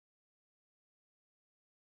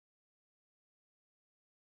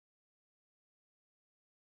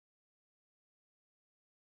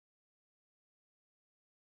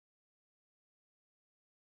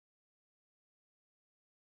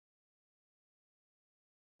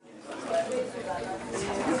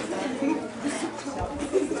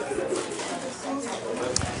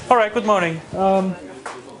All right, good morning.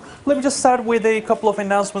 Let me just start with a couple of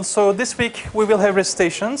announcements. So this week we will have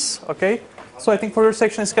recitations, okay? So I think for your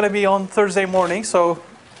section it's going to be on Thursday morning. So,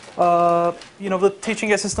 the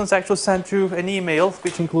teaching assistants actually sent you an email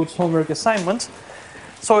which includes homework assignment.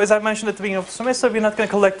 So as I mentioned at the beginning of the semester, we're not going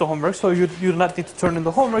to collect the homework, so you do not need to turn in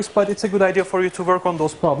the homeworks, but it's a good idea for you to work on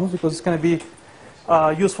those problems because it's going to be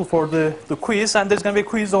useful for the quiz. And there's going to be a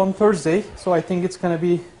quiz on Thursday, so I think it's going to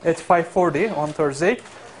be at 5:40 on Thursday.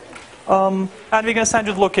 And we're going to send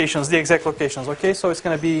you the locations, the exact locations, okay? So it's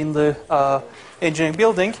going to be in the engineering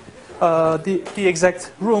building. The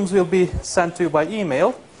exact rooms will be sent to you by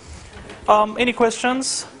email. Any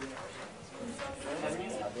questions?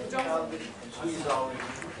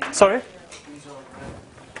 Sorry?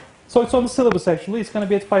 So it's on the syllabus actually. It's going to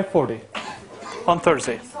be at 5:40 on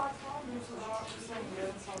Thursday.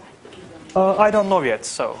 I don't know yet,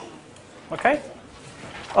 so, okay?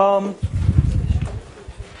 All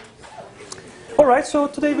right, so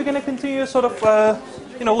today we're going to continue sort of,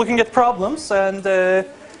 looking at problems. And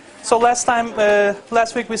so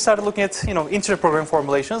last week we started looking at, integer program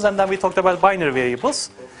formulations, and then we talked about binary variables.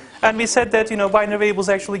 And we said that, binary variables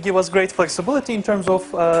actually give us great flexibility in terms of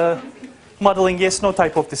modeling yes-no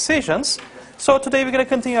type of decisions. So today we're going to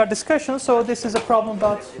continue our discussion. So this is a problem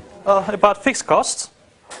about fixed costs.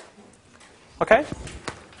 Okay?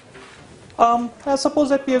 And suppose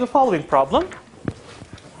that we have the following problem.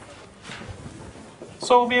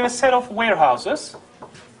 So we have a set of warehouses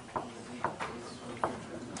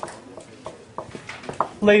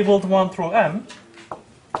labeled 1 through m.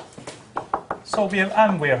 So we have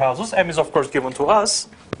m warehouses. M is, of course, given to us.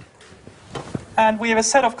 And we have a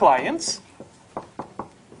set of clients.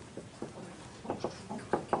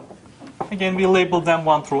 Again, we label them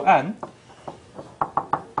 1 through n.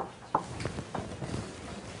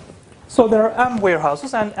 So there are m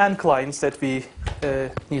warehouses and n clients that we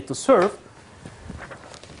need to serve.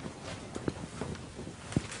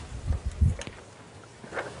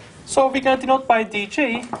 So we can denote by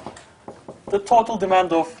dj the total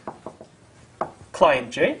demand of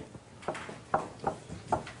client j.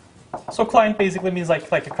 So client basically means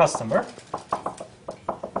like a customer.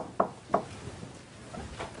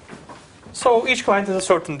 So each client has a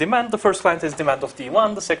certain demand. The first client is demand of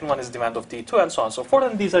D1, the second one is demand of D2, and so on and so forth.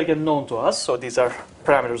 And these are again known to us, so these are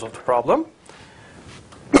parameters of the problem.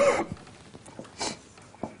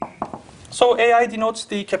 So AI denotes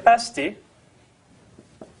the capacity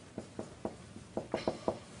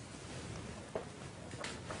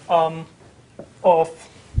of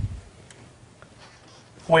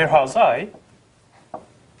warehouse I,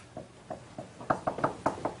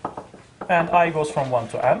 and I goes from 1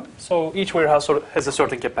 to m. So each warehouse has a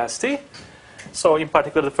certain capacity. So in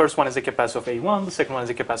particular, the first one is the capacity of A1, the second one is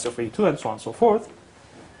the capacity of A2, and so on and so forth.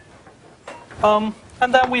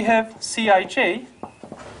 And then we have Cij.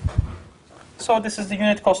 So this is the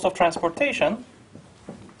unit cost of transportation.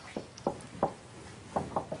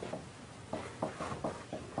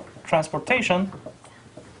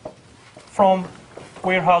 From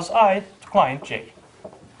warehouse I to client j.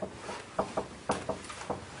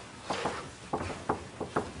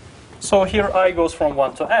 So here I goes from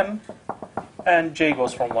 1 to m, and j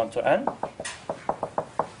goes from 1 to n.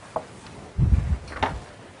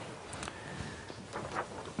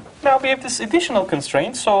 Now we have this additional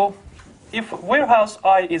constraint. So if warehouse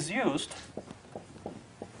I is used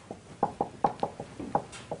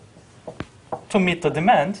to meet the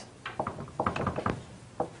demand,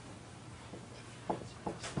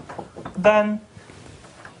 then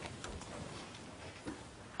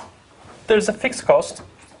there's a fixed cost.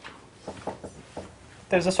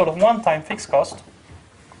 There's a sort of one-time fixed cost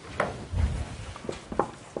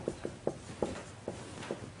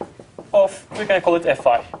of, we're going to call it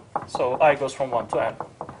Fi. So I goes from 1 to n.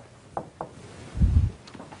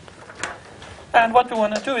 And what we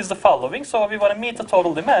want to do is the following. So we want to meet the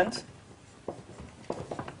total demand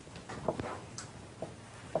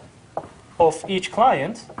of each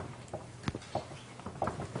client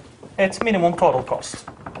at minimum total cost.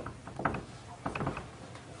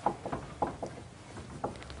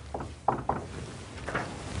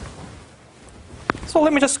 So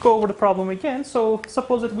let me just go over the problem again. So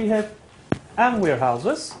suppose that we have m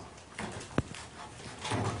warehouses.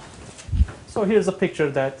 So here's a picture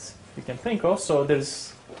that you can think of. So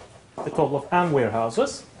there's a total of m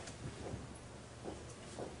warehouses.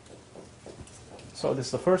 So this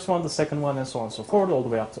is the first one, the second one, and so on and so forth, all the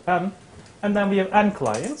way up to m. And then we have n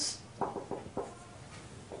clients.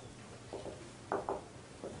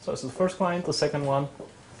 So this is the first client, the second one,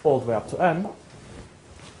 all the way up to n.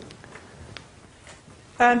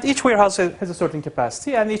 And each warehouse has a certain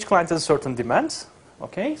capacity, and each client has a certain demand.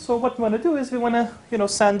 Okay, so what we want to do is we want to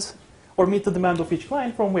send or meet the demand of each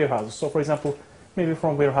client from warehouses. So for example, maybe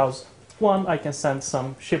from warehouse 1, I can send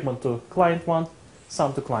some shipment to client 1,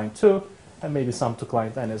 some to client 2, and maybe some to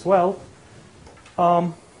client N as well.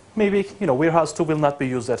 Maybe warehouse 2 will not be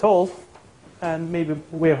used at all, and maybe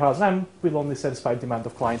warehouse M will only satisfy demand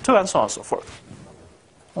of client 2, and so on and so forth.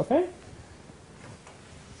 Okay?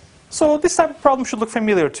 So this type of problem should look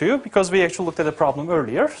familiar to you, because we actually looked at the problem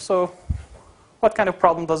earlier. So what kind of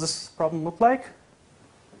problem does this problem look like?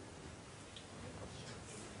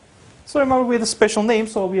 So remember, we had a special name,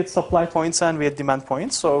 so we had supply points and we had demand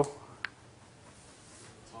points. So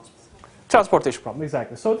transportation problem,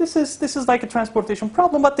 exactly. So this is like a transportation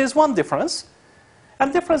problem, but there's one difference.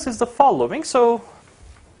 And the difference is the following. So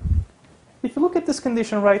if you look at this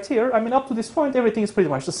condition right here, I mean, up to this point, everything is pretty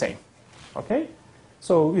much the same. Okay?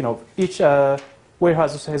 So, each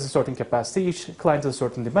warehouse has a certain capacity, each client has a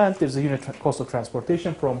certain demand, there's a unit cost of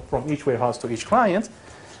transportation from each warehouse to each client.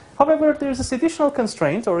 However, there's this additional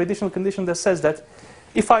constraint or additional condition that says that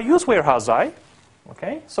if I use warehouse I,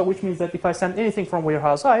 okay, so which means that if I send anything from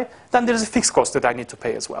warehouse I, then there's a fixed cost that I need to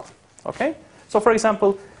pay as well. Okay? So for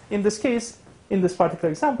example, in this case, in this particular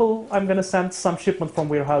example, I'm going to send some shipment from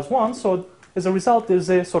warehouse 1, so as a result, there's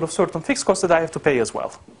a sort of certain fixed cost that I have to pay as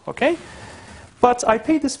well. Okay? But I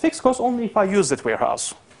pay this fixed cost only if I use that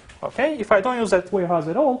warehouse. Okay? If I don't use that warehouse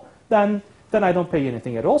at all, then I don't pay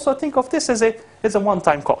anything at all. So think of this as a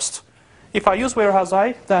one-time cost. If I use warehouse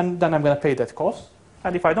I, then I'm going to pay that cost.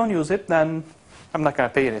 And if I don't use it, then I'm not going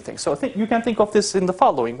to pay anything. So you can think of this in the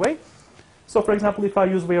following way. So for example, if I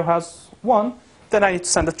use warehouse 1, then I need to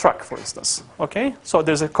send a truck, for instance. Okay? So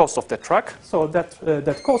there's a cost of that truck. So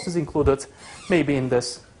that cost is included maybe in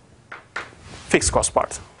this fixed cost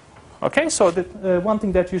part. Okay? So one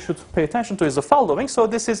thing that you should pay attention to is the following. So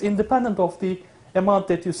this is independent of the amount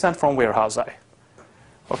that you send from warehouse I.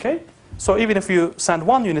 Okay? So even if you send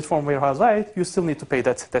 1 unit from warehouse I, you still need to pay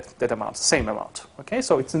that amount, same amount. Okay?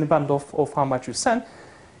 So it's independent of how much you send.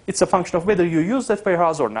 It's a function of whether you use that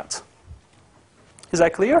warehouse or not. Is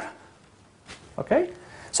that clear? Okay?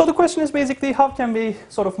 So the question is basically, how can we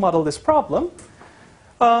sort of model this problem?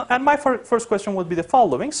 And my first question would be the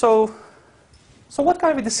following. So what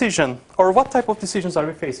kind of a decision, or what type of decisions are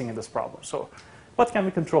we facing in this problem? So what can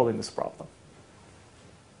we control in this problem?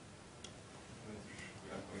 We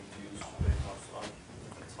are going to use warehouse I,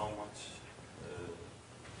 and how much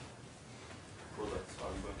products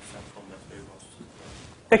are we going to send from that warehouse?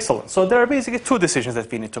 Excellent. So there are basically 2 decisions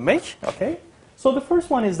that we need to make. Okay? So the first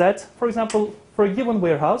one is that, for example, for a given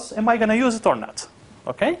warehouse, am I going to use it or not?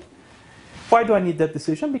 Okay? Why do I need that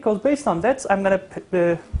decision? Because based on that, I'm going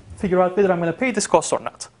to figure out whether I'm going to pay this cost or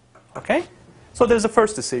not. Okay? So there's the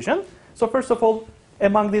first decision. So first of all,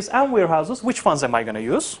 among these M warehouses, which ones am I going to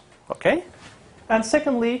use? Okay? And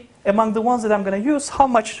secondly, among the ones that I'm going to use, how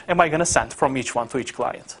much am I going to send from each one to each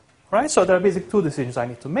client? Right? So there are basically 2 decisions I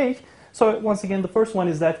need to make. So once again, the first one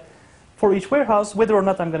is that for each warehouse, whether or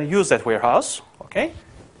not I'm going to use that warehouse. Okay?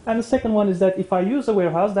 And the second one is that if I use a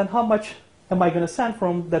warehouse, then how much am I going to send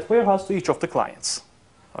from that warehouse to each of the clients?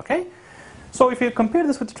 Okay? So if you compare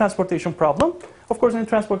this with the transportation problem, of course, in the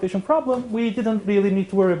transportation problem, we didn't really need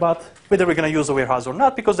to worry about whether we're going to use a warehouse or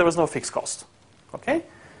not, because there was no fixed cost. Okay?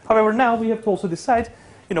 However, now we have to also decide,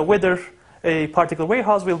 whether a particular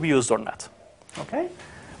warehouse will be used or not. Okay?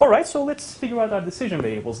 All right, so let's figure out our decision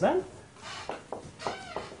variables then.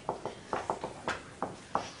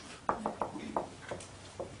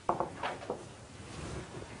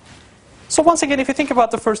 So once again, if you think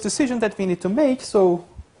about the first decision that we need to make, so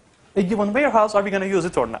a given warehouse, are we going to use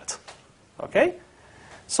it or not? Okay?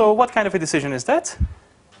 So what kind of a decision is that?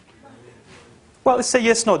 Well, it's a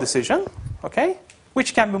yes-no decision, okay?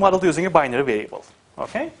 Which can be modeled using a binary variable,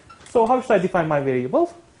 okay? So how should I define my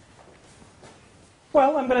variable?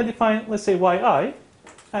 Well, I'm going to define, let's say, yi,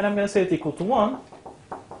 and I'm going to set it equal to 1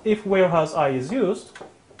 if warehouse I is used.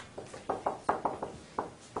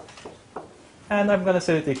 And I'm going to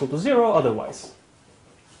set it equal to 0 otherwise.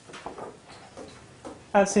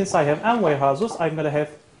 And since I have M warehouses, I'm going to have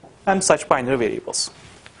M such binary variables.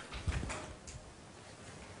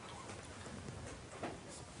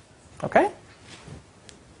 Okay?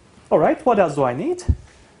 All right, what else do I need?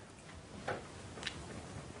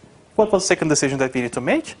 What was the second decision that we need to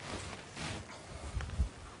make?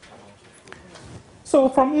 So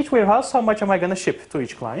from each warehouse, how much am I going to ship to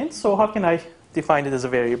each client? So how can I define it as a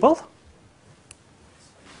variable?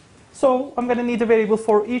 So I'm going to need a variable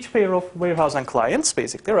for each pair of warehouse and clients,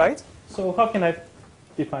 basically, right? So how can I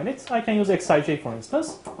define it? I can use xij, for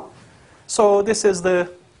instance. So this is the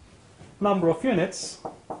number of units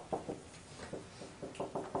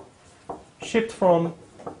shipped from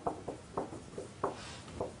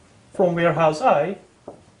warehouse I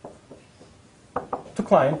to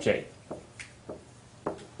client J.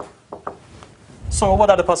 So what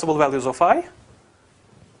are the possible values of I?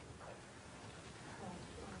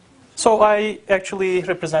 So I actually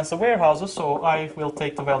represents the warehouses, so I will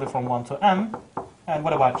take the value from 1 to m. And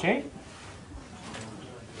what about J?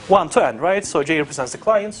 1 to n, right? So J represents the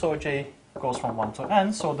client, so J goes from 1 to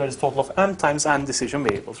n. So there is a total of m times n decision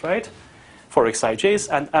variables, right? For xij's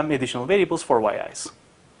and m additional variables for yi's.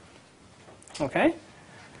 Okay?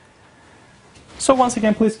 So once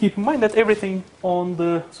again, please keep in mind that everything on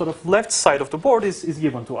the sort of left side of the board is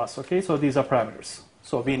given to us, okay? So these are parameters.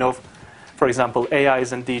 So we know, for example,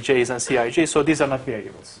 AIs and DJs and CIJs, so these are not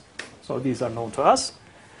variables. So these are known to us.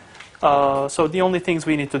 So the only things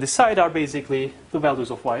we need to decide are basically the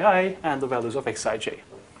values of yi and the values of xij.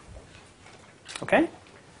 Okay?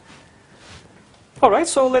 All right,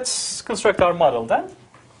 so let's construct our model then.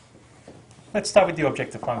 Let's start with the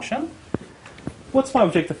objective function. What's my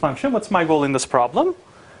objective function? What's my goal in this problem?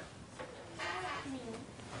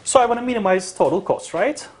 So I want to minimize total cost,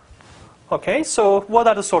 right? Okay, so what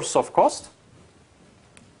are the sources of cost?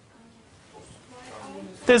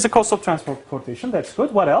 There's a cost of transportation, that's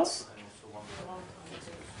good. What else?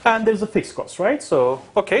 And there's a fixed cost, right? So,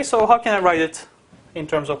 okay, so how can I write it in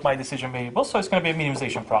terms of my decision variables? So it's going to be a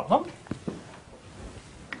minimization problem.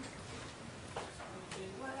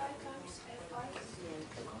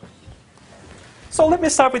 So let me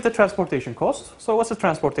start with the transportation cost. So what's the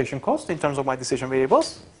transportation cost in terms of my decision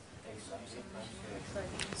variables?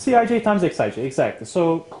 Cij times xij, exactly.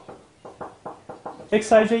 So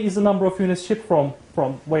xij is the number of units shipped from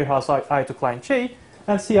warehouse I to client J,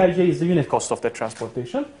 and Cij is the unit cost of that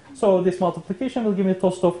transportation. So this multiplication will give me the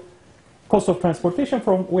cost of transportation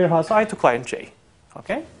from warehouse I to client J.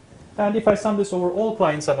 Okay? And if I sum this over all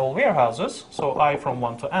clients and all warehouses, so I from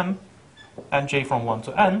 1 to m and J from 1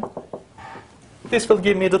 to n, this will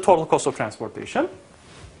give me the total cost of transportation.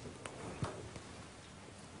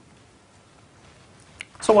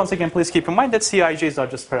 So once again, please keep in mind that Cij's are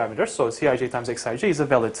just parameters. So Cij times xij is a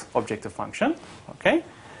valid objective function. Okay.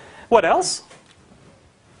 What else?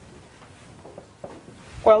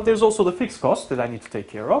 Well, there's also the fixed cost that I need to take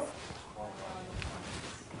care of.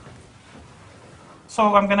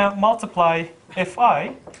 So I'm going to multiply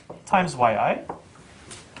fi times yi.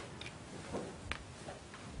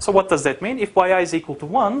 So what does that mean? If yi is equal to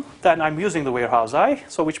 1, then I'm using the warehouse I,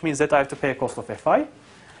 so which means that I have to pay a cost of fi.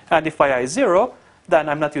 And if yi is 0, then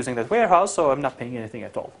I'm not using that warehouse, so I'm not paying anything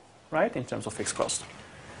at all, right, in terms of fixed cost.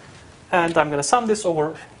 And I'm going to sum this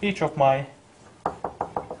over each of my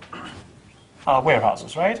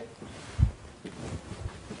warehouses, right?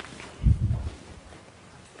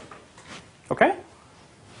 Okay?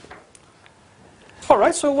 All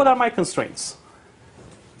right, so what are my constraints?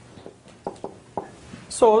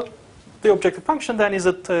 So the objective function then is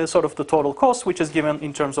at sort of the total cost, which is given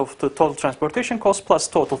in terms of the total transportation cost plus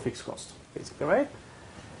total fixed cost, basically, right?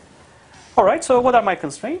 All right, so what are my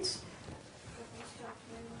constraints?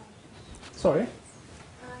 Sorry?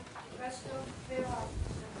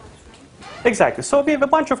 Exactly. So we have a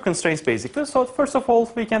bunch of constraints, basically. So first of all,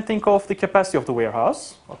 we can think of the capacity of the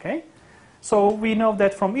warehouse. Okay. So we know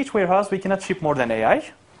that from each warehouse, we cannot ship more than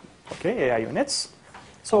AI. Okay, AI units.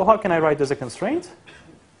 So how can I write as a constraint?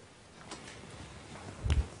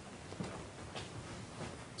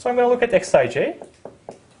 So I'm going to look at xij.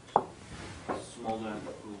 Smaller than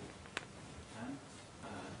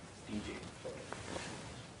and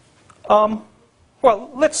DJ. Well,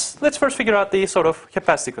 let's first figure out the sort of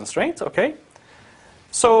capacity constraint. Okay.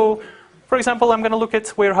 So, for example, I'm going to look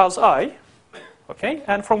at warehouse I. Okay,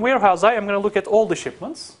 and from warehouse I, I'm going to look at all the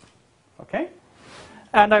shipments. Okay,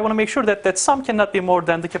 and I want to make sure that that sum cannot be more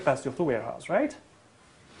than the capacity of the warehouse, right?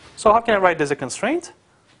 So how can I write this as a constraint?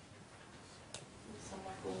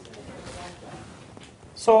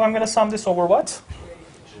 So I'm going to sum this over what?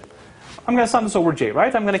 I'm going to sum this over j,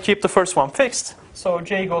 right? I'm going to keep the first one fixed. So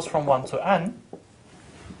j goes from 1 to n.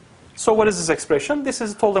 So what is this expression? This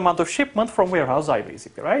is the total amount of shipment from warehouse I,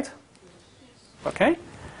 basically, right? Okay.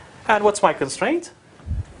 And what's my constraint?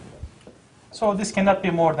 So this cannot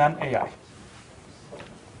be more than AI.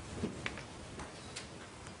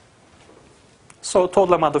 So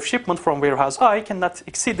total amount of shipment from warehouse I cannot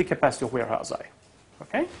exceed the capacity of warehouse I.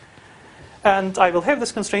 Okay? And I will have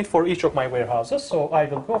this constraint for each of my warehouses, so I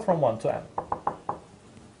will go from 1 to n.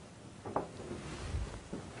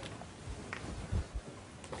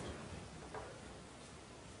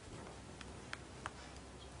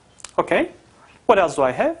 Okay, what else do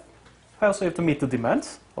I have? I also have to meet the demand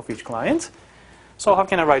of each client. So how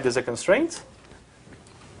can I write this as a constraint?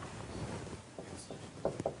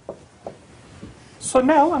 So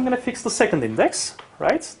now I'm going to fix the second index,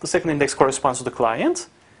 right? The second index corresponds to the client.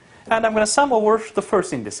 And I'm going to sum over the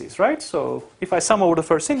first indices, right? So if I sum over the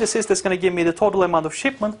first indices, that's going to give me the total amount of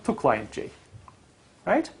shipment to client J,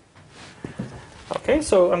 right? Okay,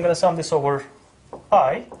 so I'm going to sum this over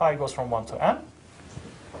I. I goes from 1 to n.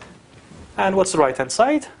 And what's the right-hand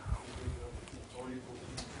side?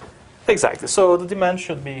 Exactly. So the demand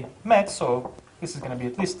should be met. So this is going to be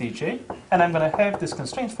at least dj. And I'm going to have this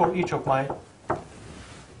constraint for each of my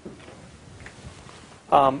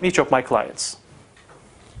clients.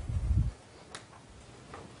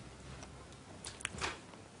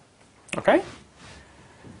 Okay.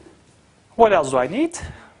 What else do I need?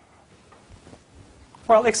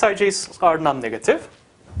 Well, xij's are non-negative,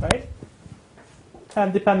 right?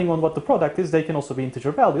 And depending on what the product is, they can also be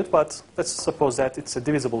integer valued, but let's suppose that it's a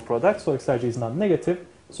divisible product, so xij is non-negative.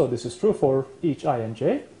 So this is true for each I and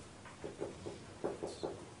j.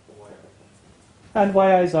 And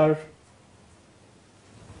yi's are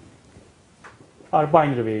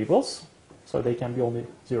binary variables, so they can be only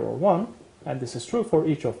 0 or 1, and this is true for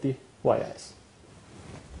each of the yi's.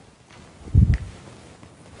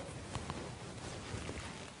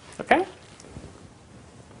 Okay?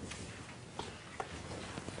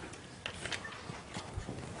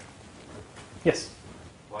 Yes?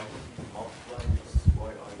 Why don't we multiply this yi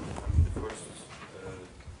in the first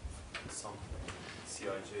sum, Cij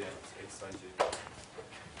and Xij?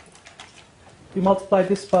 We multiply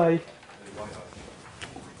this by, Yi.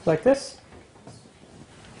 like this.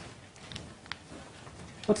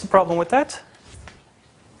 What's the problem with that?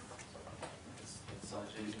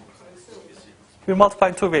 We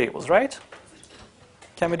multiply two variables, right?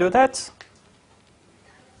 Can we do that?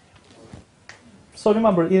 So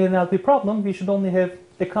remember, in an NLP problem, we should only have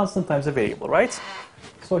a constant times a variable, right?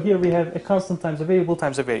 So here we have a constant times a variable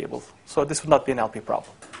times a variable. So this would not be an NLP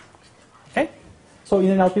problem. Okay? So in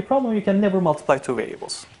an NLP problem, you can never multiply two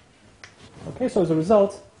variables. Okay, so as a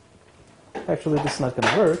result, actually this is not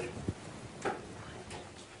going to work.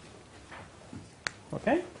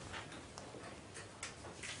 Okay?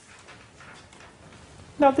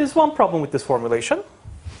 Now there's one problem with this formulation,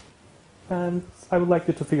 and I would like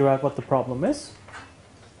you to figure out what the problem is.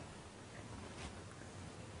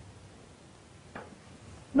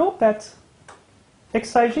 Note that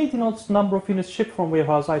xij denotes number of units shipped from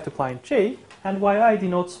warehouse I to client j, and yi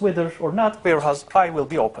denotes whether or not warehouse I will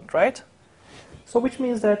be opened, right? So which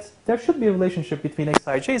means that there should be a relationship between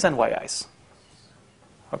xij's and yi's.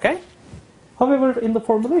 Okay? However, in the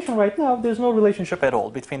formulation right now, there's no relationship at all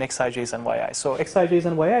between xij's and yi's. So xij's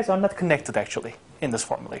and yi's are not connected actually in this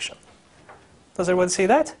formulation. Does everyone see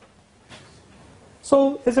that?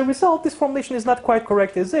 So as a result, this formulation is not quite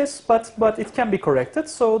correct as this, but it can be corrected.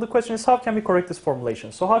 So the question is, how can we correct this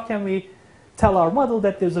formulation? So how can we tell our model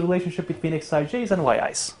that there's a relationship between xij's and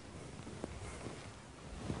yi's?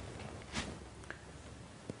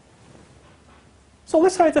 So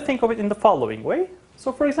let's try to think of it in the following way.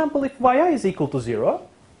 So for example, if yi is equal to 0,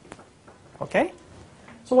 okay?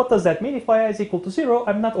 So what does that mean? If yi is equal to 0,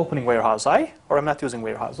 I'm not opening warehouse I, or I'm not using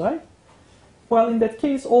warehouse I. Well, in that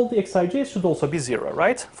case, all the xij's should also be 0,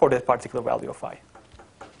 right? For that particular value of I.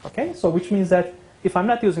 Okay, so which means that if I'm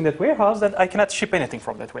not using that warehouse, then I cannot ship anything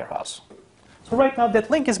from that warehouse. So right now, that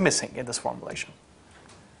link is missing in this formulation.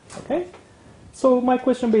 Okay? So my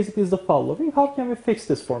question basically is the following. How can we fix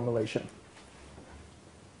this formulation?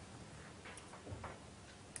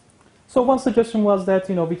 So one suggestion was that,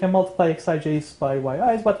 we can multiply xij's by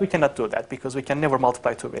yi's, but we cannot do that because we can never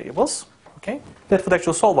multiply two variables. Okay? That would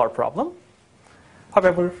actually solve our problem.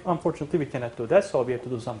 However, unfortunately, we cannot do that, so we have to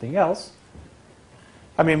do something else.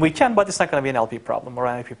 I mean, we can, but it's not going to be an LP problem or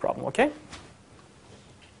an IP problem, okay?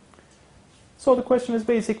 So the question is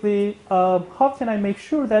basically, how can I make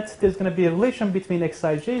sure that there's going to be a relation between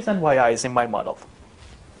xij's and yi's in my model?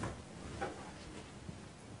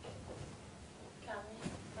 Can we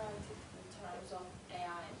write it in terms of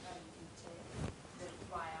AI and DJ with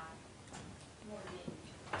YI? Maybe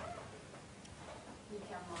we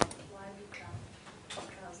can multiply with them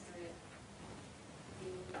because the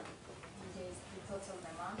DJ is the total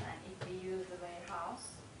demand, and if we use the warehouse,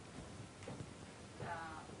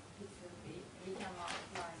 it will be, we can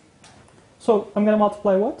multiply with them. So I'm going to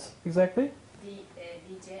multiply what exactly? DJ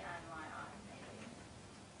and YI maybe.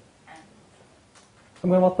 And I'm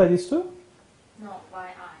going to multiply these two? no,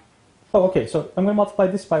 YI. Oh, okay. So I'm going to multiply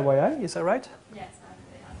this by yi. Is that right? Yes, and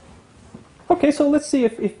the other. Okay, so let's see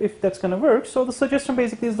if that's going to work. So the suggestion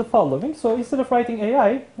basically is the following. So instead of writing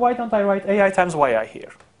ai, why don't I write ai times yi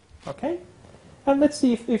here? Okay? And let's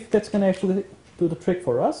see if that's going to actually do the trick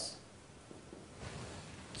for us.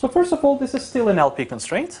 So first of all, this is still an LP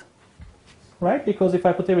constraint. right? Because if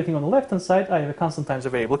I put everything on the left-hand side, I have a constant times a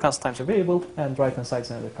variable, and right-hand side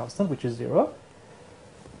is another constant, which is 0.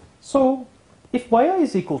 So if yi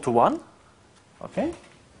is equal to 1, okay,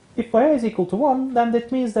 if yi is equal to 1, then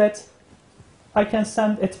that means that I can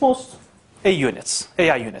send at most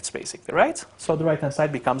AI units basically, right? So the right-hand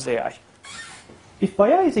side becomes AI. If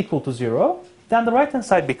yi is equal to 0, then the right-hand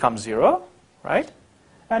side becomes 0, right?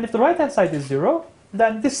 And if the right-hand side is 0,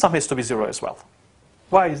 then this sum has to be 0 as well.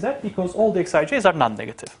 Why is that? Because all the xij's are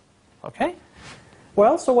non-negative, okay?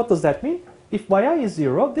 Well, so what does that mean? If yi is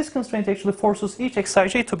 0, this constraint actually forces each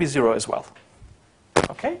xij to be 0 as well,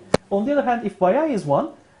 okay? On the other hand, if yi is 1,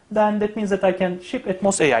 then that means that I can ship at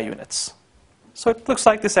most AI units. So it looks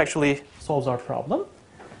like this actually solves our problem.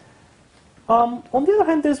 On the other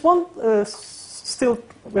hand, there's one still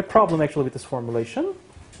a problem actually with this formulation.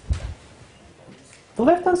 The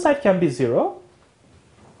left-hand side can be 0,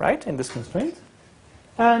 right, in this constraint.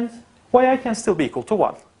 And yi can still be equal to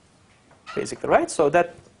 1, basically, right? So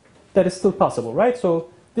that is still possible, right? So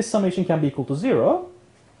this summation can be equal to 0,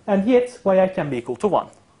 and yet yi can be equal to 1.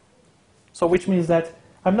 So which means that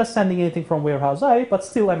I'm not sending anything from warehouse I, but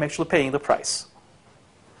still I'm actually paying the price.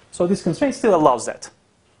 So this constraint still allows that.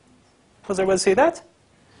 Does everybody see that?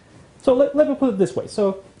 So let me put it this way.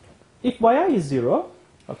 So if yi is 0,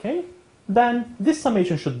 okay, then this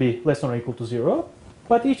summation should be less than or equal to 0.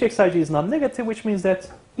 But each xij is non-negative, which means that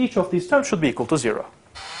each of these terms should be equal to 0.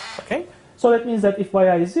 Okay? So that means that if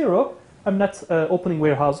yi is 0, I'm not opening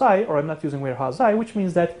warehouse I, or I'm not using warehouse I, which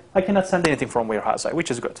means that I cannot send anything from warehouse I,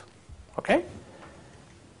 which is good. Okay?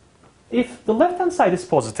 If the left-hand side is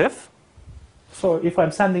positive, so if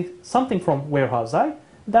I'm sending something from warehouse I,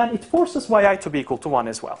 then it forces yi to be equal to 1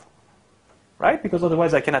 as well. Right? Because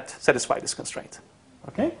otherwise I cannot satisfy this constraint.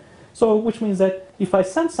 Okay? So which means that if I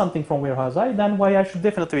send something from warehouse I, then yi should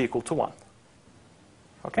definitely be equal to 1.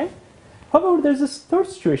 Okay? However, there's this third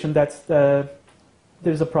situation that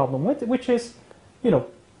there's a problem with, which is,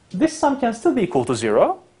 this sum can still be equal to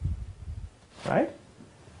 0, right?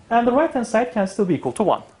 And the right-hand side can still be equal to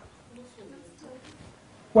 1.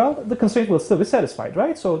 Well, the constraint will still be satisfied,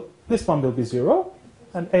 right? So this one will be 0,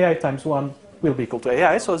 and AI times 1 will be equal to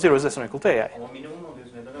AI, so 0 is less than or equal to AI.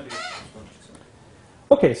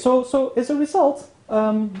 Okay, so as a result,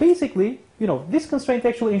 basically, this constraint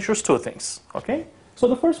actually ensures two things, okay? So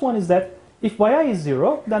the first one is that if yi is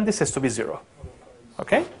 0, then this has to be 0,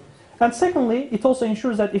 okay? And secondly, it also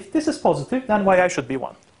ensures that if this is positive, then yi should be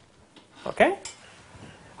 1, okay?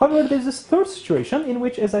 However, there's this third situation in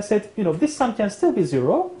which, as I said, this sum can still be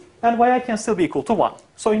 0, and yi can still be equal to 1.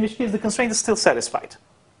 So in which case, the constraint is still satisfied,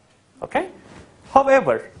 okay?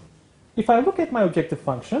 However, if I look at my objective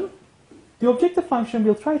function, the objective function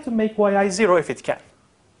will try to make yi 0 if it can.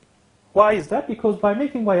 Why is that? Because by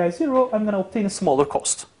making yi 0, I'm going to obtain a smaller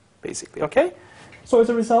cost, basically, okay? So as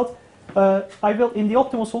a result, in the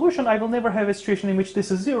optimal solution, I will never have a situation in which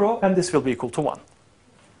this is 0 and this will be equal to 1.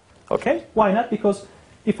 Okay? Why not? Because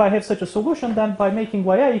if I have such a solution, then by making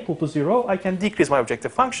yi equal to 0, I can decrease my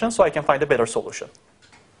objective function so I can find a better solution.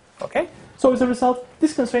 Okay? So as a result,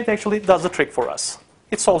 this constraint actually does the trick for us.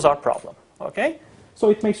 It solves our problem. Okay? So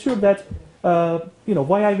it makes sure that yi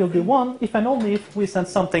will be 1 if and only if we send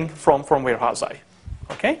something from warehouse I.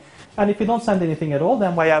 Okay? And if we don't send anything at all,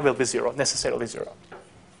 then yi will be 0, necessarily 0.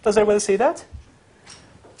 Does everybody see that?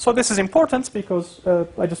 So this is important because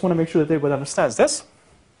I just want to make sure that everybody understands this.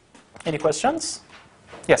 Any questions?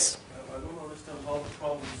 Yes? I don't understand how the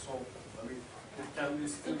problem is solved. I mean, it can be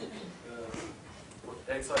still,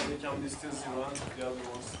 xij can be still 0 and the other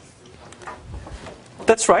ones still can be.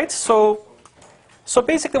 That's right. So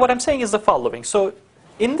basically what I'm saying is the following. So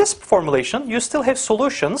in this formulation, you still have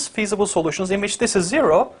solutions, feasible solutions, in which this is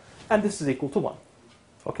 0 and this is equal to 1.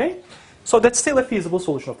 Okay? So that's still a feasible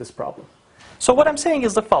solution of this problem. So what I'm saying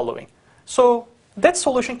is the following. So that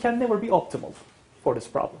solution can never be optimal for this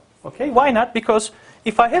problem. Okay? Why not? Because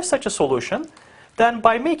if I have such a solution, then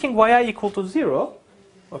by making yi equal to 0,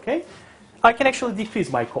 okay, I can actually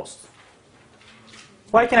decrease my cost.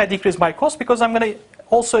 Why can I decrease my cost? Because I'm going to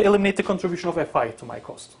also eliminate the contribution of fi to my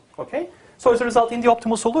cost. Okay? So as a result, in the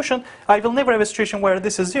optimal solution, I will never have a situation where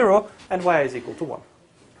this is 0 and yi is equal to 1.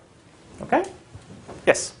 Okay?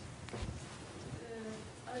 Yes?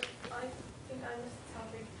 I think I missed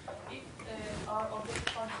something. If our objective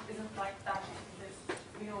function isn't like that, this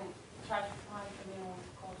try to find a minimum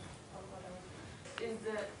cost or whatever, is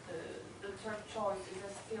the third choice, is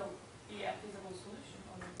it still a feasible solution?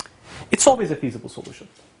 Or not? It's always a feasible solution.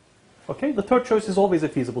 Okay? The third choice is always a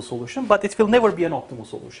feasible solution, but it will never be an optimal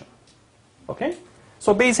solution. Okay?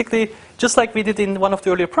 So basically, just like we did in one of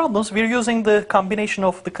the earlier problems, we're using the combination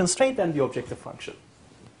of the constraint and the objective function,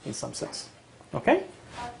 in some sense. Okay?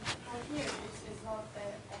 For here, this is not the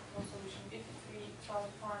optimal solution. If we try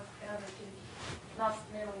to find another thing, not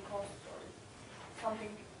minimum cost or something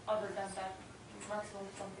other than that, maximum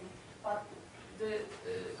something, but the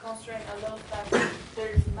constraint allows that there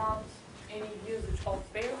is not any usage of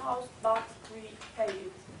warehouse, but we pay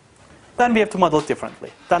it. Then we have to model it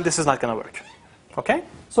differently. Then this is not going to work. Okay?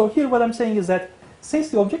 So here what I'm saying is that since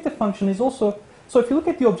the objective function is also, so if you look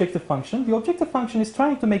at the objective function is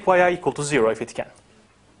trying to make yi equal to 0 if it can.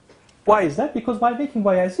 Why is that? Because by making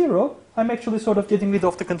yi 0, I'm actually sort of getting rid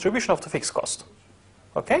of the contribution of the fixed cost.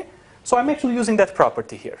 Okay? So I'm actually using that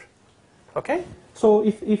property here. Okay? So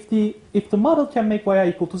if the model can make yi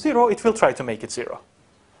equal to 0, it will try to make it 0.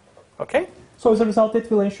 Okay? So as a result, it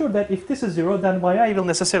will ensure that if this is 0, then yi will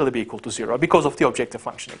necessarily be equal to 0 because of the objective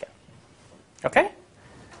function again. Okay?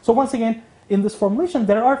 So once again, in this formulation,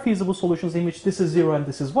 there are feasible solutions in which this is 0 and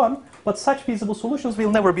this is 1, but such feasible solutions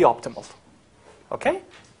will never be optimal. Okay?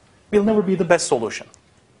 Will never be the best solution.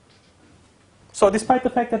 So despite the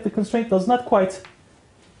fact that the constraint does not quite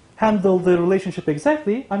handle the relationship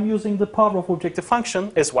exactly, I'm using the power of objective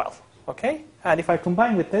function as well. Okay? And if I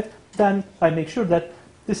combine with it, then I make sure that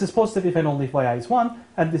this is positive if and only if yi is 1,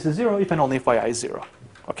 and this is 0 if and only if yi is 0.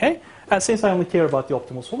 Okay? And since I only care about the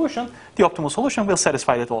optimal solution will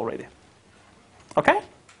satisfy that already. Okay?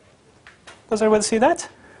 Does everybody see that?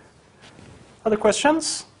 Other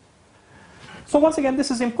questions? So once again,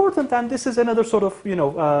 this is important, and this is another sort of,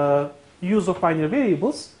 use of binary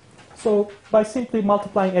variables. So by simply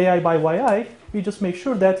multiplying ai by yi, we just make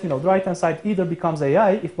sure that, the right-hand side either becomes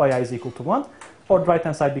ai if yi is equal to 1, or the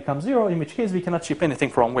right-hand side becomes 0, in which case we cannot ship anything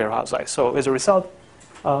from warehouse I. So as a result,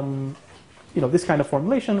 this kind of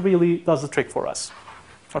formulation really does the trick for us.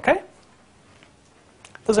 Okay?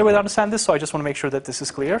 Does everybody understand this? So I just want to make sure that this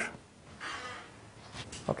is clear.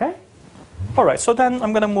 Okay? All right, so then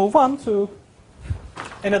I'm going to move on to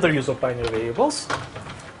another use of binary variables.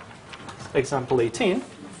 Example 18.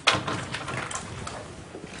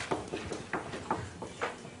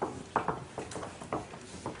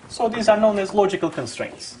 So these are known as logical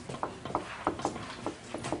constraints.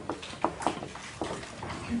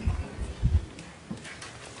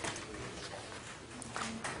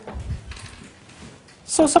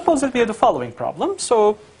 So suppose that we have the following problem.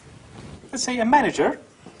 So let's say a manager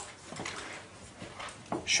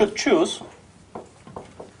should choose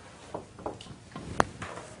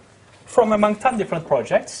from among 10 different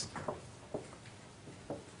projects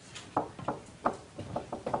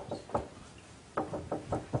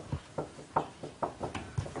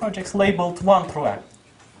labeled 1 through n,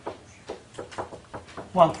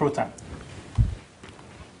 1 through 10.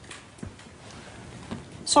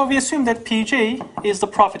 So we assume that Pj is the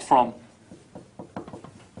profit from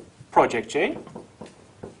project J.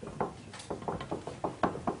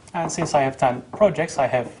 And since I have 10 projects, I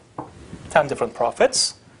have 10 different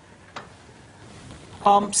profits.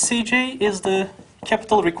 Cj is the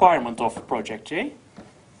capital requirement of project J.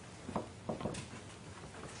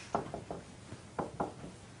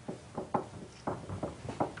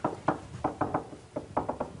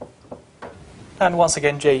 And once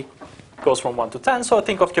again, J goes from 1 to 10. So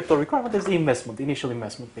think of capital requirement as the investment, the initial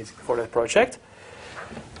investment, basically, for that project.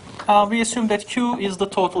 We assume that Q is the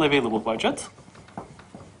total available budget.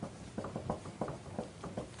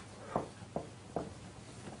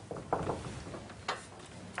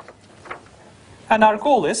 And our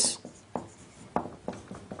goal is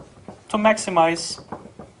to maximize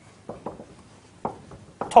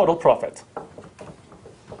total profit.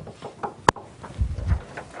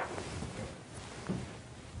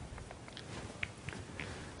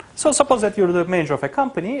 So suppose that you're the manager of a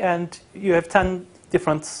company and you have 10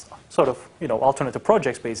 different sort of, alternative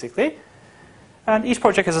projects basically. And each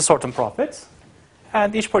project has a certain profit.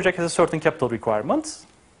 And each project has a certain capital requirement.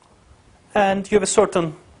 And you have a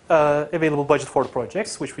certain available budget for the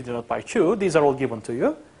projects, which we denote by Q. These are all given to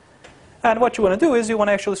you. And what you want to do is you want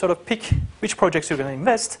to actually sort of pick which projects you're going to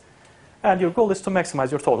invest. And your goal is to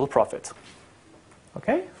maximize your total profit.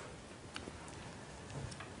 Okay?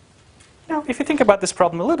 Now, if you think about this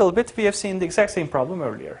problem a little bit, we have seen the exact same problem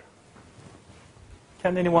earlier.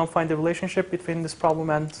 Can anyone find the relationship between this problem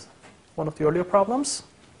and one of the earlier problems?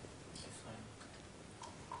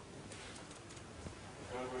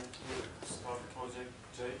 We are going to start project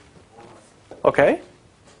J. Okay.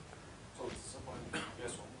 So it's a point,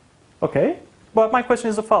 yes or no. Okay. But my question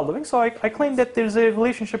is the following. So I claim that there's a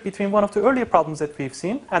relationship between one of the earlier problems that we've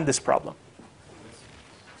seen and this problem.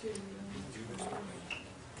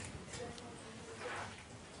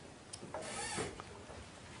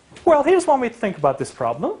 Well, here's one way to think about this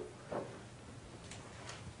problem.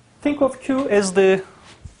 Think of Q as the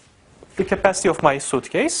the capacity of my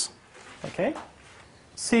suitcase. Okay.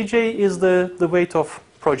 Cj is the weight of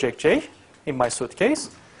project J in my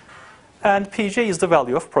suitcase. And Pj is the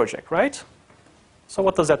value of project, right? So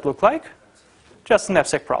what does that look like? Just a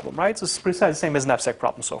knapsack problem, right? It's precisely the same as knapsack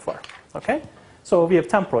problem so far. Okay. So we have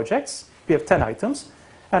 10 projects. We have 10 items.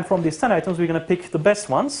 And from these 10 items, we're going to pick the best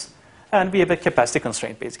ones. And we have a capacity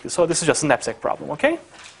constraint, basically. So this is just a knapsack problem, okay?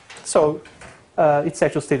 So it's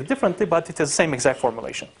actually stated differently, but it has the same exact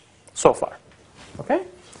formulation so far, okay?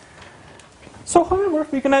 So, however,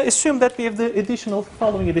 we're going to assume that we have the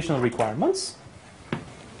following additional requirements.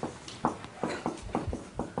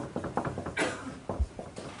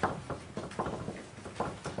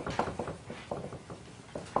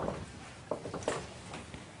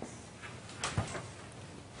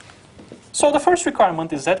 So the first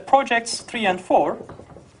requirement is that projects 3 and 4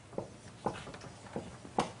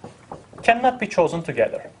 cannot be chosen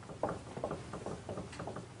together.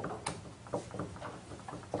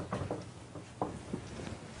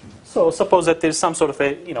 So suppose that there's some sort of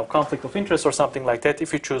a conflict of interest or something like that.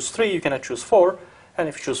 If you choose 3, you cannot choose 4, and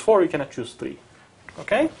if you choose 4, you cannot choose 3.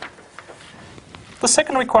 Okay? The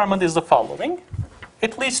second requirement is the following: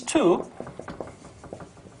 at least 2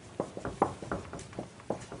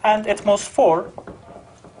 and at most 4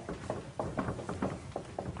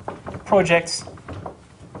 projects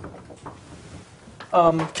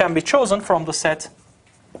can be chosen from the set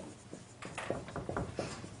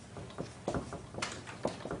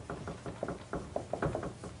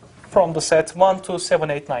from the set 1, 2, 7,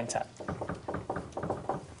 8, 9, 10.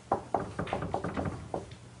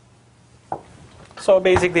 So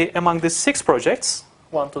basically, among these 6 projects,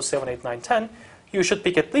 1, 2, 7, 8, 9, 10, you should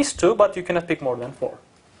pick at least 2, but you cannot pick more than 4.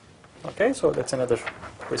 Okay, so that's another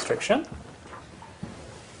restriction.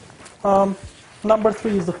 Number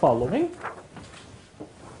 3 is the following.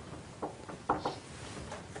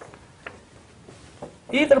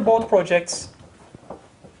 Either both projects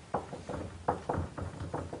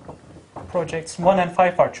 1 and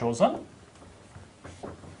 5 are chosen,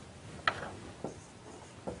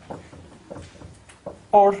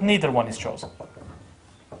 or neither one is chosen.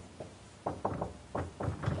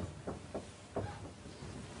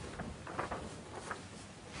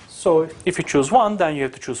 So if you choose 1, then you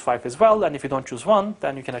have to choose 5 as well, and if you don't choose 1,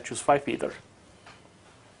 then you cannot choose 5 either.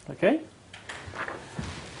 Okay?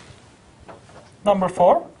 Number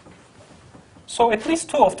 4. So at least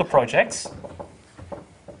 2 of the projects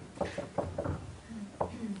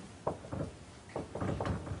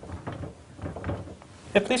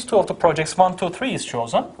at least 2 of the projects 1, 2, 3 is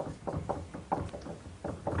chosen,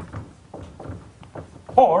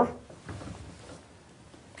 or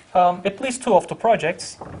at least 2 of the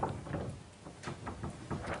projects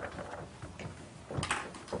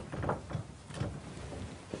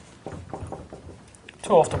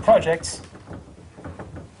of the projects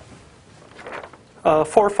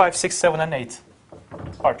 4, 5, 6, 7, and 8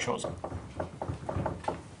 are chosen.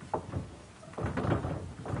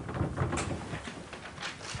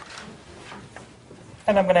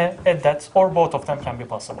 And I'm going to add that, or both of them can be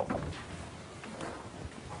possible.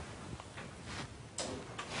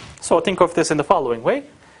 So think of this in the following way.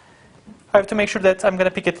 I have to make sure that I'm going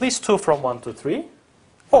to pick at least 2 from 1 to 3,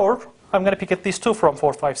 or I'm going to pick at least 2 from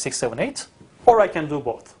 4, 5, 6, 7, 8, or I can do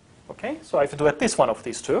both. Okay, so I have to do at least one of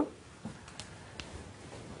these 2.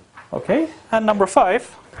 Okay, and number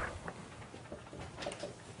 5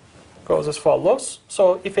 goes as follows.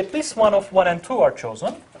 So if at least one of 1 and 2 are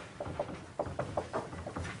chosen,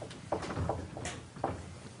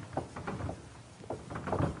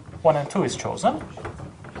 one and 2 is chosen,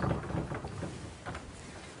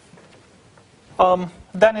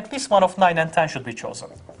 then at least one of 9 and 10 should be chosen.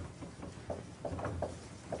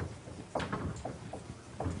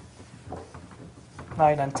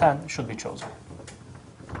 Nine and 10 should be chosen.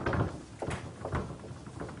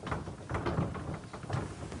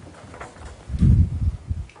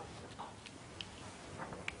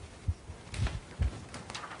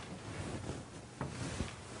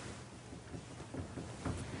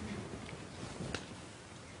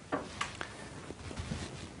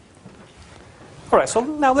 All right, so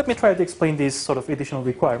now let me try to explain these sort of additional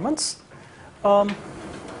requirements.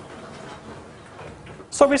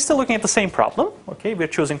 So we're still looking at the same problem. Okay, we're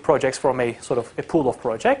choosing projects from a sort of a pool of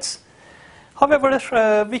projects. However,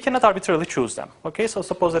 we cannot arbitrarily choose them. Okay, so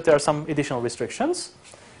suppose that there are some additional restrictions.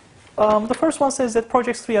 The first one says that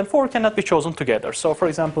projects 3 and 4 cannot be chosen together. So, for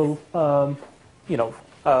example,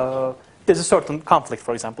 there's a certain conflict,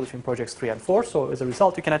 for example, between projects 3 and 4. So as a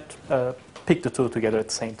result, you cannot pick the 2 together at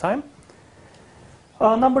the same time.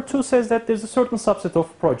 Number 2 says that there's a certain subset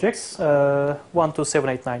of projects, 1, 2, 7,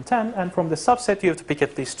 8, 9, 10, and from the subset you have to pick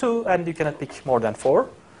at least 2, and you cannot pick more than 4.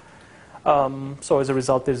 So as a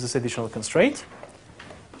result, there's this additional constraint.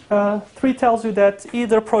 3 tells you that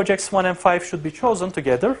either projects 1 and 5 should be chosen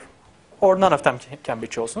together, or none of them can be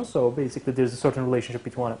chosen. So basically, there's a certain relationship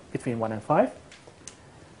between 1 and 5.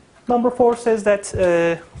 Number 4 says that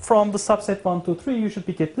from the subset 1, 2, 3, you should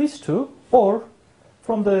pick at least 2, or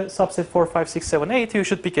from the subset 4, 5, 6, 7, 8, you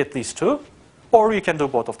should pick at least 2, or you can do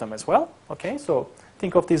both of them as well. Okay, so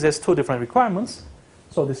think of these as 2 different requirements.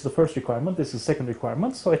 So this is the first requirement, this is the second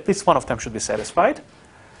requirement, so at least one of them should be satisfied.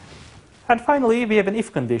 And finally, we have an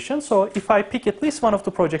if condition. So if I pick at least one of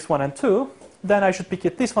the projects 1 and 2, then I should pick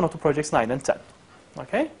at least one of the projects 9 and 10.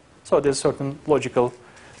 Okay, so there's a certain logical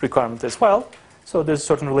requirement as well. So there's a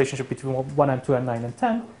certain relationship between 1 and 2 and 9 and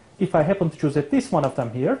 10. If I happen to choose at least one of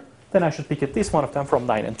them here, then I should pick at least one of them from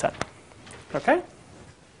 9 and 10. Okay?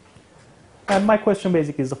 And my question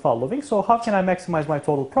basically is the following. So how can I maximize my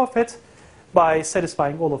total profit by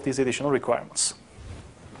satisfying all of these additional requirements?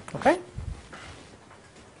 Okay?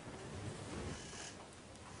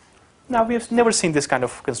 Now, we have never seen this kind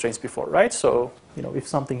of constraints before, right? So, if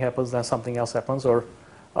something happens, then something else happens, or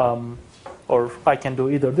I can do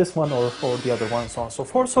either this one or the other one, so on and so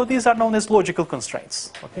forth. So these are known as logical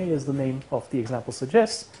constraints, okay, as the name of the example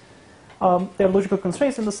suggests. They're logical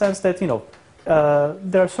constraints in the sense that,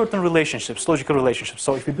 there are certain relationships, logical relationships.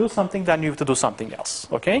 So if you do something, then you have to do something else,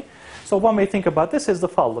 okay? So one way to think about this is the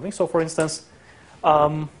following. So for instance,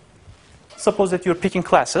 suppose that you're picking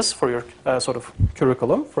classes for your sort of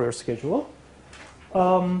curriculum, for your schedule.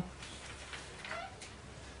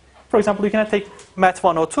 For example, you cannot take Math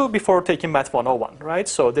 102 before taking Math 101, right?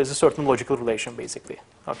 So there's a certain logical relation, basically,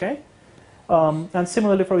 okay? And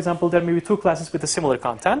similarly, for example, there may be 2 classes with a similar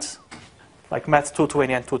content, like Math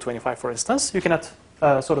 220 and 225, for instance. You cannot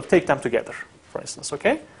sort of take them together, for instance,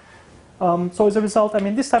 okay? So as a result,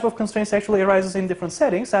 this type of constraints actually arises in different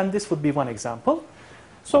settings, and this would be one example.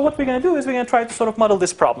 So what we're going to do is we're going to try to sort of model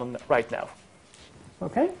this problem right now,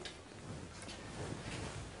 okay?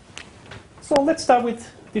 So let's start with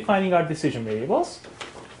defining our decision variables.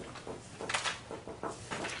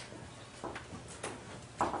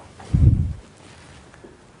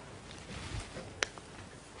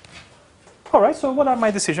 All right, so what are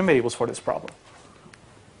my decision variables for this problem?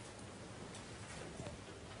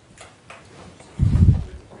 We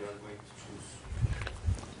are going to choose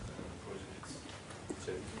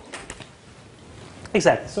projects.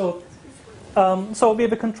 Exactly. So we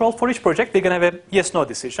have a control for each project. We're going to have a yes/no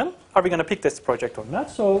decision. Are we going to pick this project or not?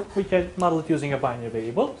 So we can model it using a binary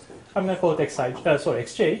variable. I'm going to call it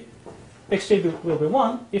xj. Xj will be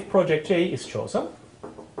 1 if project j is chosen.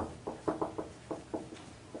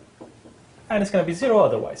 And it's going to be 0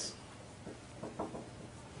 otherwise.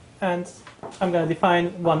 And I'm going to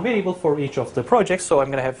define one variable for each of the projects. So I'm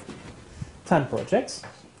going to have 10 projects.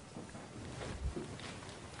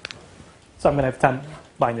 So I'm going to have 10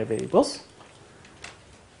 binary variables.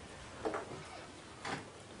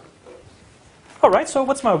 All right, so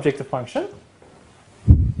what's my objective function?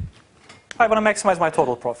 I want to maximize my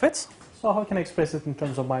total profits. So how can I express it in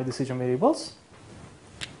terms of my decision variables?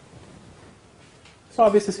 So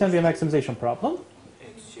obviously it's going to be a maximization problem.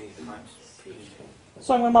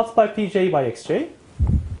 So I'm going to multiply pj by xj.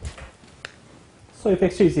 So if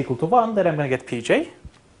xj is equal to 1, then I'm going to get pj,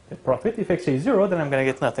 get profit. If xj is 0, then I'm going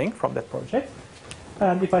to get nothing from that project.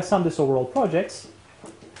 And if I sum this over all projects,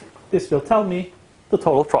 this will tell me the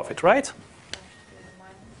total profit, right?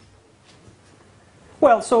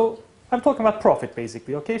 Well, so I'm talking about profit,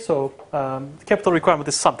 basically, okay? So the capital requirement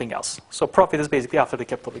is something else. So profit is basically after the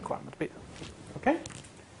capital requirement, okay?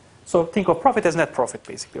 So think of profit as net profit,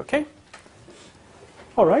 basically, okay?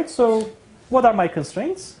 All right, so what are my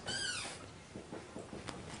constraints?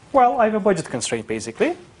 Well, I have a budget constraint,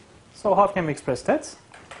 basically. So how can we express that?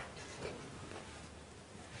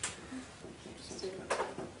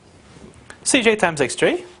 Cj times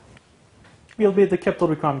xj will be the capital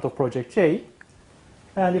requirement of project j.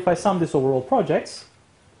 And if I sum this over all projects,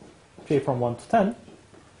 j from 1 to 10,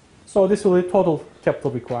 so this will be total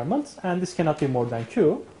capital requirement, and this cannot be more than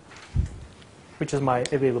q, which is my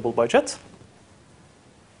available budget.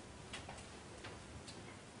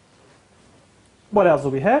 What else do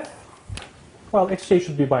we have? Well, xj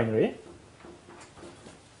should be binary.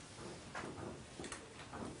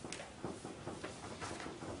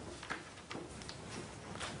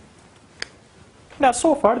 Now,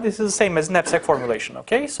 so far, this is the same as knapsack formulation,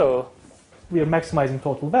 okay? So we are maximizing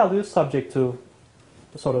total values subject to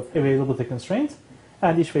the sort of availability constraint,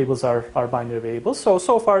 and each variables are binary variables.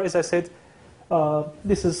 So far, as I said,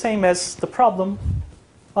 this is the same as the problem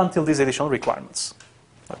until these additional requirements.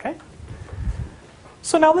 Okay?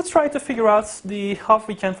 So now let's try to figure out how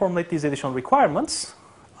we can formulate these additional requirements.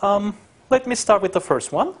 Let me start with the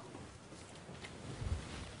first one.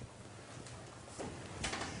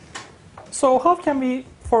 So how can we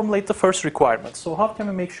formulate the first requirement? So how can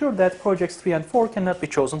we make sure that projects 3 and 4 cannot be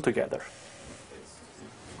chosen together?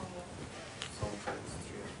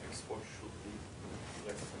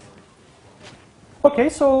 Okay,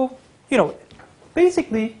 so,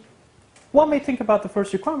 basically, one may think about the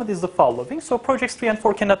first requirement is the following. So projects 3 and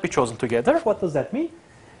 4 cannot be chosen together. What does that mean?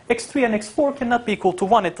 x3 and x4 cannot be equal to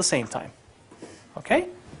 1 at the same time. Okay?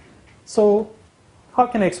 So how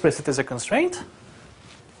can I express it as a constraint?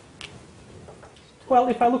 Well,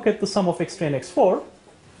 if I look at the sum of x3 and x4,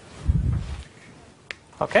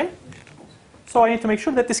 okay? So I need to make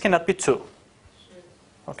sure that this cannot be 2.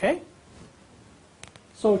 Okay?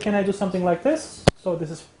 So can I do something like this? So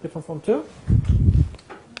this is different from 2.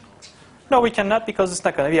 No, we cannot because it's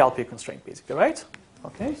not going to be Alper constraint, basically, right?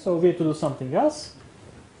 Okay, so we have to do something else.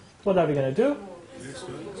 What are we going to do?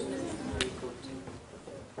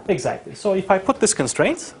 Exactly. So if I put this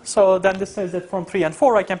constraint, so then this says that from 3 and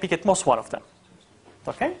 4, I can pick at most one of them.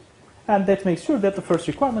 Okay? And that makes sure that the first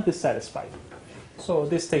requirement is satisfied. So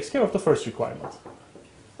this takes care of the first requirement.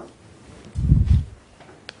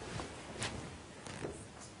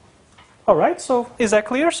 All right, so is that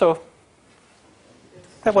clear? So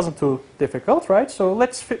that wasn't too difficult, right? So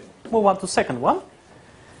let's move on to the second one.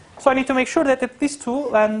 So I need to make sure that at least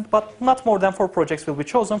 2, but not more than 4 projects will be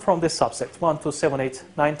chosen from this subset, 1, 2, 7, 8,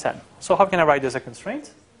 9, 10. So how can I write this as a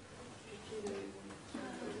constraint?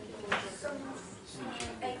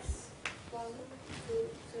 X, 1, 2,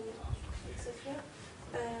 7, etc.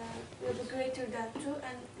 Will be greater than 2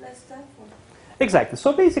 and less than 4. Exactly.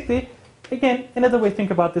 So basically, again, another way to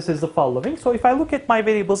think about this is the following. So if I look at my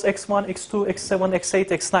variables x1, x2, x7, x8,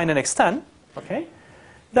 x9, and x10, okay,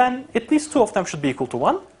 then at least 2 of them should be equal to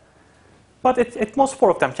 1. But at most 4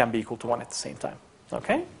 of them can be equal to 1 at the same time.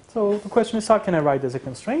 Okay? So the question is, how can I write as a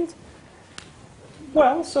constraint?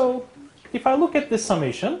 Well, so if I look at this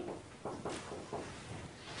summation,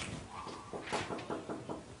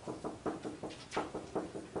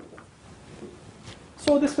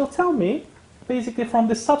 so this will tell me, basically from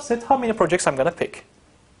this subset, how many projects I'm going to pick.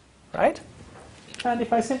 Right? And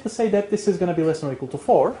if I simply say that this is going to be less than or equal to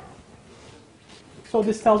 4, so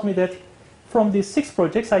this tells me that from these 6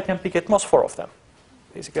 projects, I can pick at most 4 of them.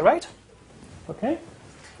 Basically, right? Okay.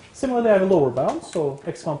 Similarly, I have a lower bound. So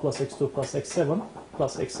x1 plus x2 plus x7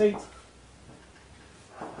 plus x8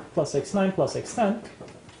 plus x9 plus x10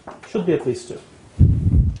 should be at least 2.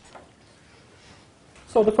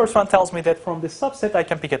 So the first one tells me that from this subset, I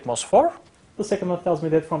can pick at most 4. The second one tells me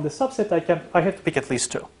that from this subset, I have to pick at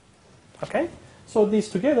least 2. Okay? So these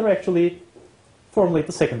together actually formulate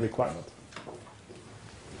the second requirement.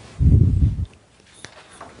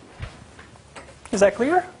 Is that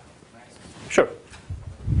clear? Sure. Can't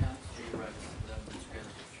you write them together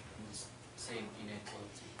in the same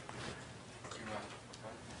inequality?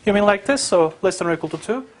 You mean like this? So less than or equal to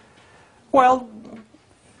 2? Well,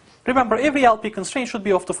 remember, every LP constraint should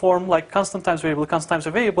be of the form like constant times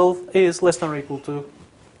a variable is less than or equal to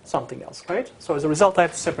something else, right? So as a result, I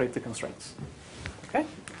have to separate the constraints. Okay?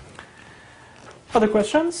 Other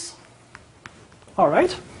questions? All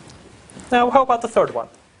right. Now, how about the third one?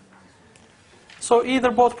 So either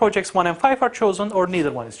both projects 1 and 5 are chosen or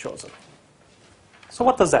neither one is chosen. So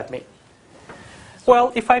what does that mean?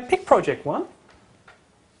 Well, if I pick project 1,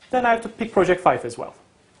 then I have to pick project 5 as well.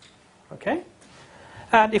 Okay?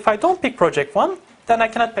 And if I don't pick project 1, then I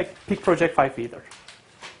cannot pick project 5 either.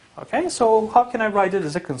 Okay? So how can I write it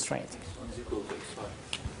as a constraint?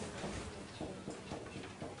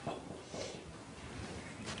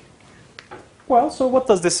 Well, so what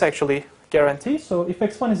does this actually guarantee? So if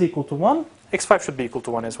x1 is equal to 1, x5 should be equal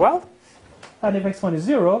to 1 as well. And if x1 is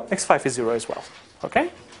 0, x5 is 0 as well.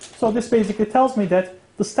 Okay? So this basically tells me that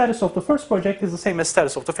the status of the first project is the same as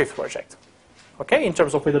status of the fifth project. Okay? In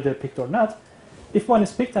terms of whether they're picked or not. If one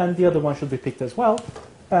is picked, and the other one should be picked as well.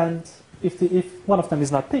 And if one of them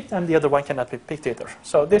is not picked, and the other one cannot be picked either.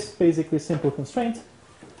 So this basically simple constraint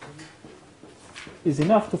is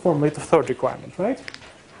enough to formulate the third requirement, right?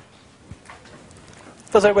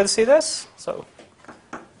 Does everybody see this? So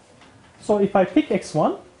if I pick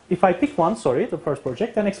x1, if I pick 1, the first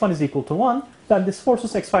project, and x1 is equal to 1, then this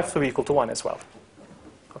forces x5 to be equal to 1 as well.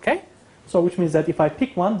 Okay? So which means that if I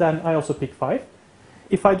pick 1, then I also pick 5.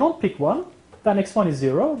 If I don't pick 1, then x1 is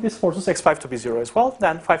 0. This forces x5 to be 0 as well.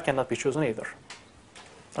 Then 5 cannot be chosen either.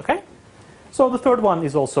 Okay? So the third one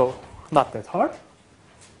is also not that hard.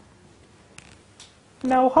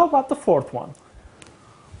 Now, how about the fourth one?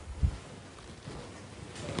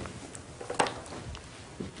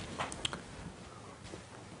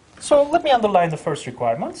 So let me underline the first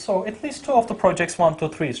requirement. So at least 2 of the projects 1, 2,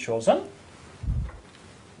 3 is chosen.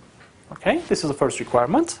 Okay, this is the first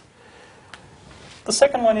requirement. The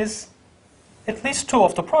second one is at least 2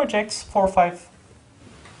 of the projects 4, 5,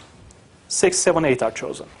 6, 7, 8 are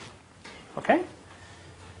chosen. Okay?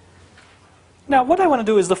 Now what I want to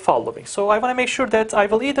do is the following. So I want to make sure that I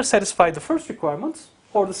will either satisfy the first requirement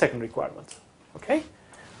or the second requirement. Okay?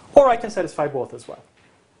 Or I can satisfy both as well.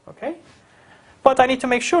 Okay? But I need to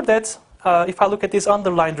make sure that if I look at these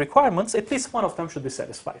underlined requirements, at least one of them should be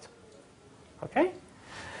satisfied. Okay?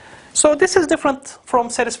 So this is different from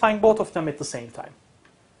satisfying both of them at the same time.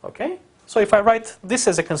 Okay? So if I write this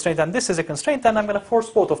as a constraint and this as a constraint, then I'm going to force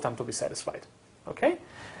both of them to be satisfied. Okay?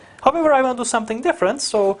 However, I want to do something different.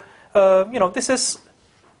 So this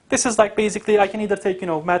is like basically I can either take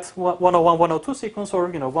math 101, 102 sequence or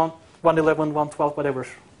 111, 112, whatever,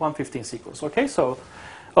 115 sequence. Okay? So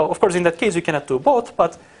of course in that case you cannot do both,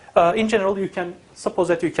 but in general you can suppose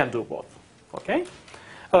that you can do both. Okay?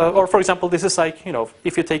 Or for example, this is like,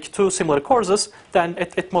 if you take 2 similar courses, then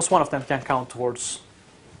at most one of them can count towards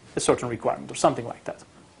a certain requirement or something like that.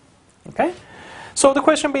 Okay? So the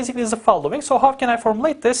question basically is the following. So how can I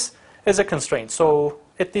formulate this as a constraint? So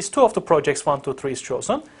at least 2 of the projects 1, 2, 3 is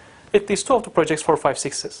chosen. At least 2 of the projects 4, 5,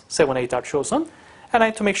 6, 7, 8 are chosen. And I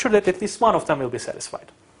have to make sure that at least one of them will be satisfied.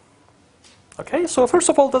 Okay? So first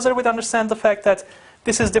of all, does everybody understand the fact that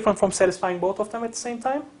this is different from satisfying both of them at the same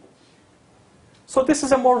time? So this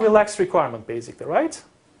is a more relaxed requirement, basically, right?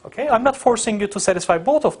 Okay, I'm not forcing you to satisfy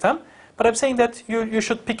both of them, but I'm saying that you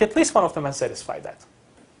should pick at least one of them and satisfy that.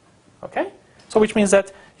 Okay? So which means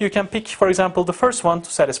that you can pick, for example, the first one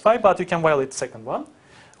to satisfy, but you can violate the second one.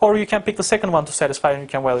 Or you can pick the second one to satisfy and you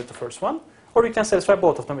can violate the first one. Or you can satisfy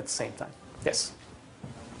both of them at the same time. Yes?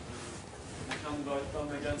 We can write them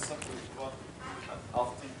again separately, but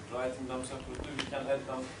after writing them separately, we can add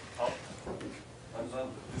them up. And then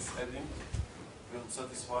this adding will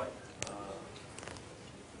satisfy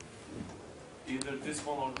either this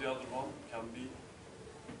one or the other one can be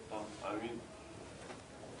done. I mean,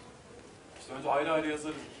 işte önce ayrı ayrı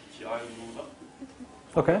yazarız iki ayrılığında.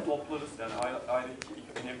 Okay. Toplarız yani ayrı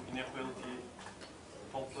inequality'yi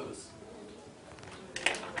toplarız.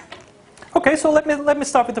 Okay, so let me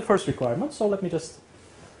start with the first requirement. So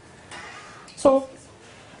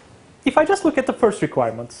if I just look at the first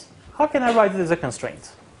requirement, how can I write it as a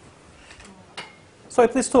constraint? So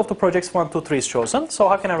at least 2 of the projects 1, 2, 3 is chosen. So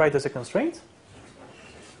how can I write it as a constraint?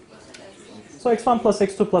 So x1 plus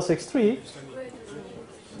x2 plus x3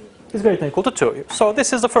 is greater than or equal to 2. So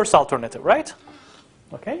this is the first alternative, right?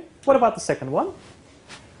 Okay. What about the second one?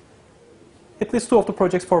 At least 2 of the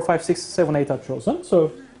projects 4, 5, 6, 7, 8 are chosen.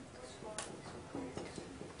 So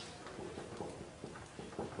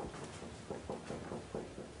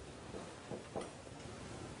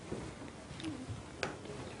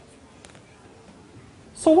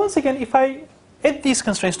once again, if I add these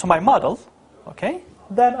constraints to my model, okay,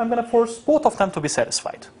 then I'm going to force both of them to be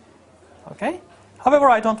satisfied. Okay? However,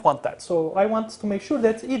 I don't want that. So I want to make sure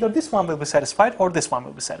that either this one will be satisfied or this one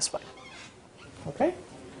will be satisfied. Okay?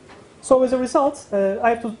 So as a result, I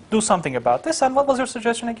have to do something about this. And what was your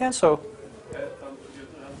suggestion again? So Add them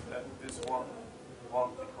together and add this one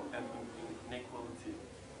and inequality.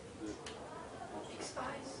 X5,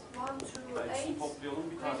 1 through Yani 8. ikisini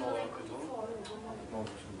toplayalım bir tane olarak yazalım.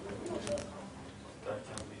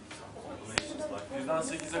 Birden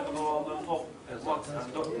 8'e kadar olanların toplatmak yani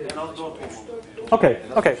en az 4 olmalı.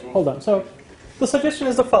 okay, hold on. So the suggestion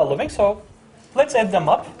is the following. So let's add them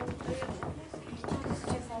up.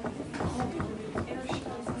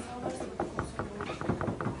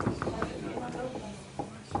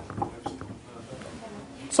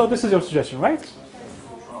 So this is your suggestion, right?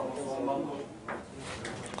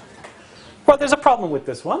 Well, there's a problem with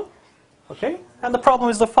this one. Okay, and the problem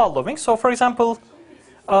is the following. So, for example,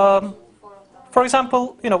 I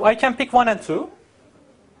can pick 1 and 2.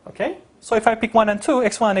 Okay, so if I pick 1 and 2,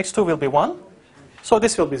 x1 and x2 will be 1. So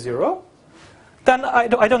this will be 0. Then I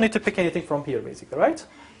don't need to pick anything from here, basically, right?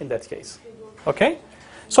 In that case. Okay,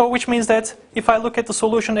 so which means that if I look at the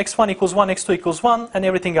solution x1 equals 1, x2 equals 1, and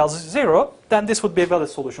everything else is 0, then this would be a valid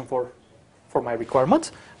solution for my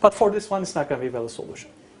requirement. But for this one, it's not going to be a valid solution.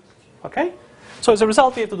 Okay. So as a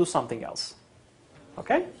result, we have to do something else.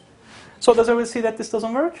 Okay? So does everybody see that this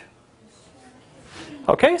doesn't work?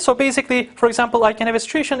 Okay, so basically, for example, I can have a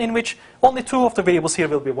situation in which only 2 of the variables here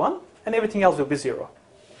will be 1, and everything else will be 0.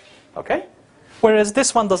 Okay? Whereas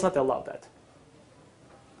this one does not allow that.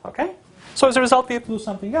 Okay? So as a result, we have to do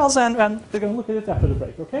something else, and we're going to look at it after the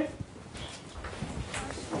break, okay?